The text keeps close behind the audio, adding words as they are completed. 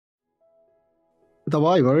The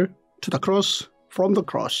Bible to the cross, from the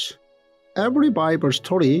cross. Every Bible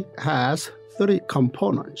story has three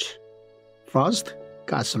components. First,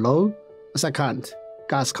 God's law. Second,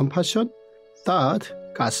 God's compassion. Third,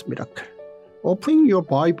 God's miracle. Opening your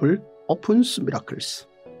Bible opens miracles.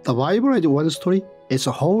 The Bible as one story is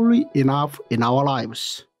wholly enough in our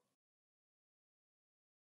lives.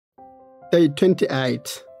 Day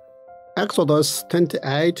 28. Exodus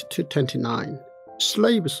 28 to 29.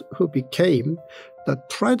 Slaves who became the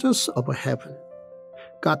treasures of heaven.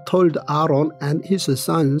 God told Aaron and his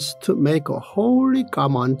sons to make holy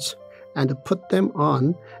garments and put them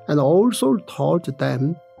on, and also told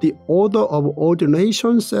them the order of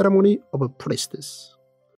ordination ceremony of priests.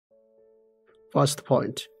 First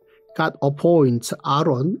point, God appoints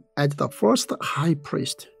Aaron as the first high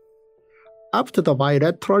priest. After the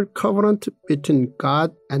bilateral covenant between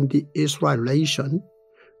God and the Israel nation,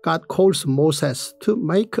 God calls Moses to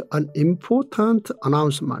make an important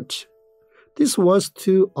announcement. This was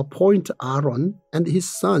to appoint Aaron and his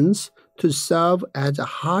sons to serve as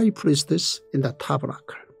high priests in the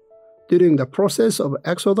tabernacle. During the process of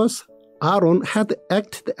Exodus, Aaron had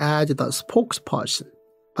acted as the spokesperson,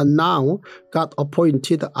 but now God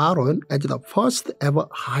appointed Aaron as the first ever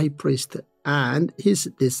high priest, and his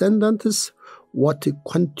descendants were to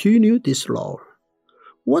continue this role.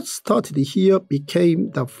 What started here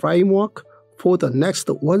became the framework for the next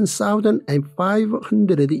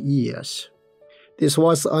 1,500 years. This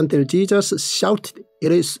was until Jesus shouted,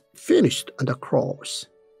 "It is finished," on the cross.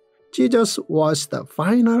 Jesus was the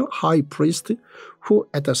final high priest who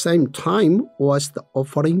at the same time was the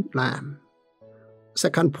offering lamb.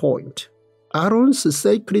 Second point, Aaron's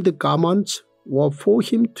sacred garments were for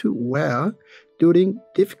him to wear during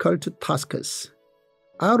difficult tasks.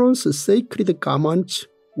 Aaron's sacred garments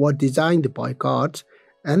were designed by God,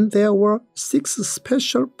 and there were 6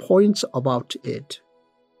 special points about it.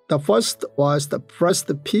 The first was the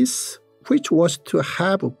breastpiece, which was to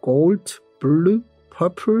have gold, blue,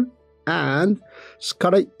 purple, and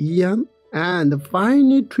scarlet yarn, and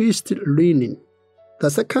finely twisted linen. The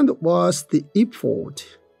second was the ephod.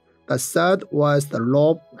 The third was the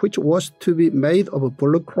robe, which was to be made of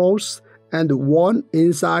blue cloth and worn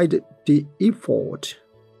inside the ephod.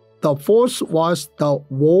 The fourth was the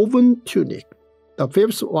woven tunic. The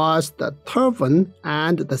fifth was the turban,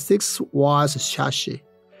 and the sixth was shashi.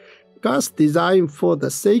 God's design for the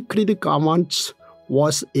sacred garments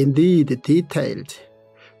was indeed detailed,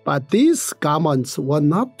 but these garments were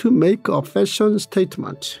not to make a fashion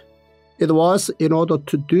statement. It was in order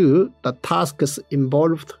to do the tasks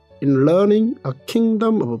involved in learning a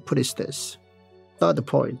kingdom of priests. Third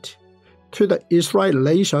point, to the Israel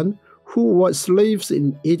nation who were slaves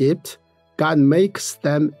in Egypt, God makes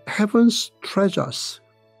them heaven's treasures.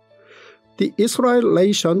 The Israel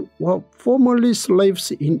nation were formerly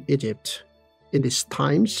slaves in Egypt. In these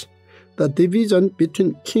times, the division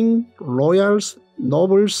between king, royals,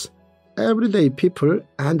 nobles, everyday people,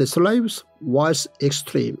 and the slaves was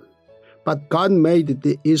extreme. But God made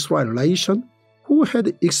the Israel nation, who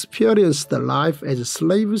had experienced the life as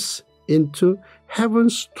slaves, into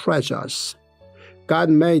heaven's treasures. God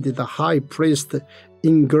made the high priest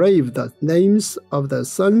engrave the names of the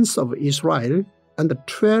sons of Israel on the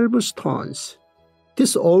 12 stones.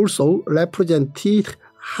 This also represented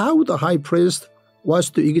how the high priest was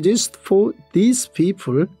to exist for these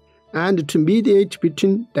people and to mediate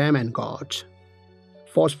between them and God.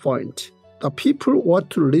 Fourth point, the people were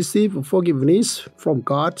to receive forgiveness from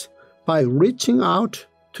God by reaching out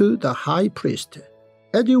to the high priest.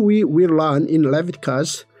 As we will learn in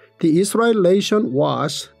Leviticus, the Israel nation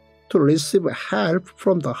was to receive help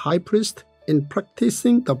from the high priest in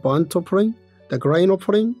practicing the burnt offering, the grain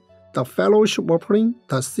offering, the fellowship offering,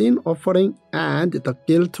 the sin offering, and the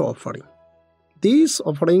guilt offering. These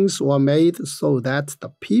offerings were made so that the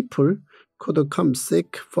people could come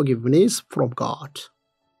seek forgiveness from God.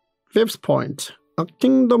 Fifth point, a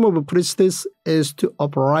kingdom of priests is to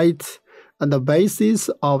operate on the basis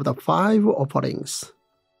of the 5 offerings.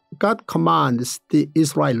 God commands the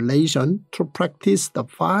Israel nation to practice the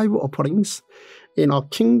 5 offerings in a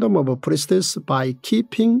kingdom of priests by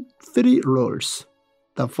keeping 3 rules.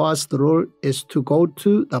 The first rule is to go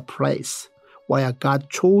to the place where God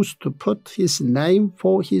chose to put his name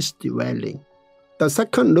for his dwelling. The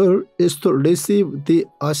second rule is to receive the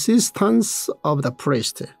assistance of the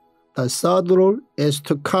priest. The third rule is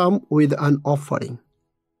to come with an offering.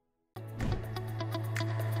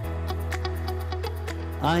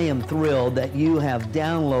 I am thrilled that you have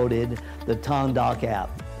downloaded the Tongdok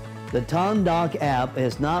app. The Tongdok app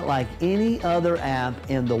is not like any other app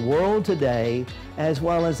in the world today, as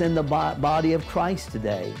well as in the body of Christ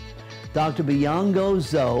today. Dr.Byoungho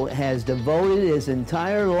Zoh has devoted his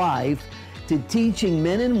entire life to teaching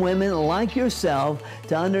men and women like yourself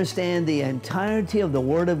to understand the entirety of the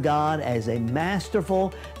Word of God as a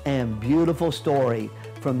masterful and beautiful story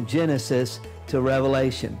from Genesis to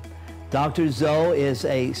Revelation. Dr. Zoh is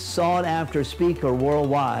a sought-after speaker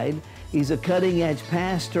worldwide. He's a cutting-edge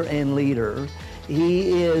pastor and leader.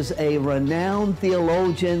 He is a renowned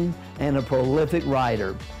theologian and a prolific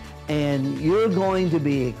writer. And you're going to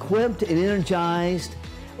be equipped and energized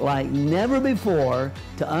like never before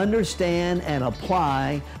to understand and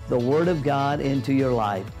apply the Word of God into your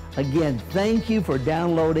life. Again, thank you for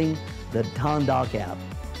downloading the Tongdok app.